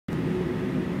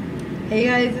Hey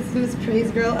guys, this is Miss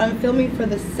Praise Girl. I'm filming for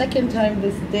the second time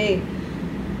this day.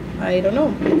 I don't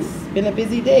know, it's been a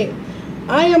busy day.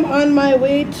 I am on my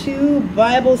way to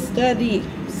Bible study.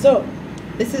 So,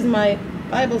 this is my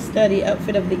Bible study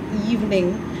outfit of the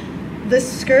evening. The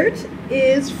skirt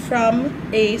is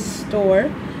from a store,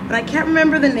 and I can't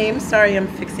remember the name. Sorry, I'm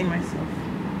fixing myself.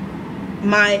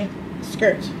 My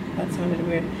skirt. That sounded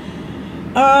weird.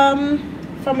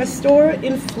 From a store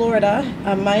in Florida,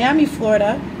 Miami,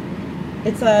 Florida.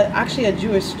 It's actually a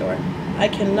Jewish store. I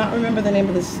cannot remember the name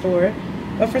of the store,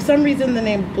 but for some reason the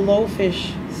name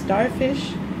Blowfish,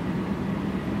 Starfish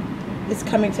is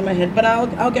coming to my head. But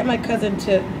I'll get my cousin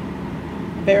to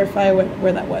verify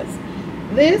where that was.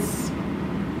 This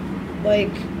like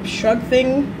shrug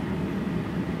thing,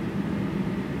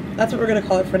 that's what we're gonna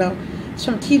call it for now. It's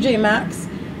from TJ Maxx,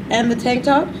 and the tank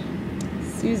top,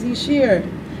 Susie Shear.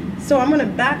 So I'm gonna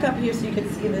back up here so you can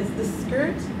see this. The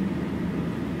skirt.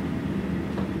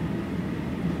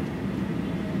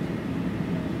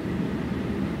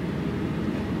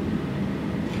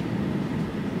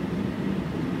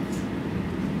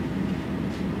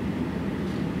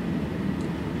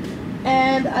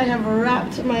 And I have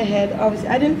wrapped my head. Obviously,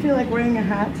 I didn't feel like wearing a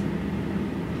hat.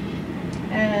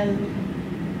 And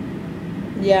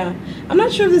yeah, I'm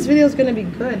not sure if this video is going to be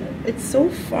good. It's so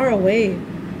far away.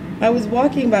 I was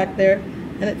walking back there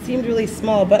and it seemed really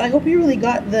small, but I hope you really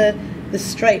got the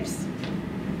stripes.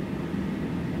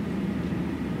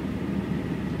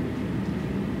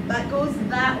 That goes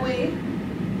that way,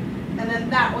 and then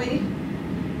that way,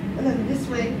 and then this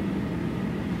way.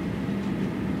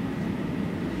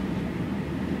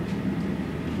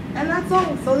 And that's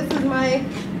all. So this is my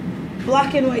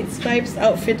black and white stripes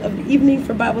outfit of the evening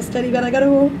for Bible study. But I gotta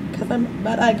go,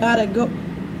 I gotta go.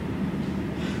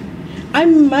 I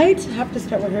might have to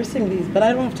start rehearsing these, but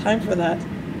I don't have time for that.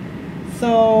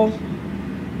 So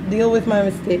deal with my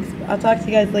mistakes. I'll talk to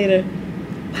you guys later.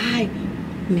 Bye.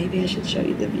 Maybe I should show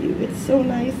you the view. It's so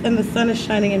nice, and the sun is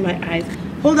shining in my eyes.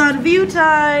 Hold on, view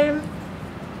time.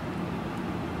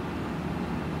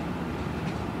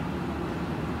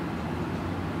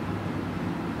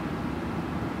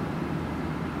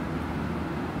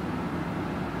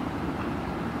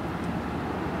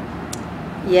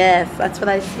 Yes, that's what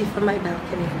I see from my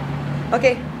balcony.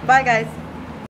 Okay, bye guys.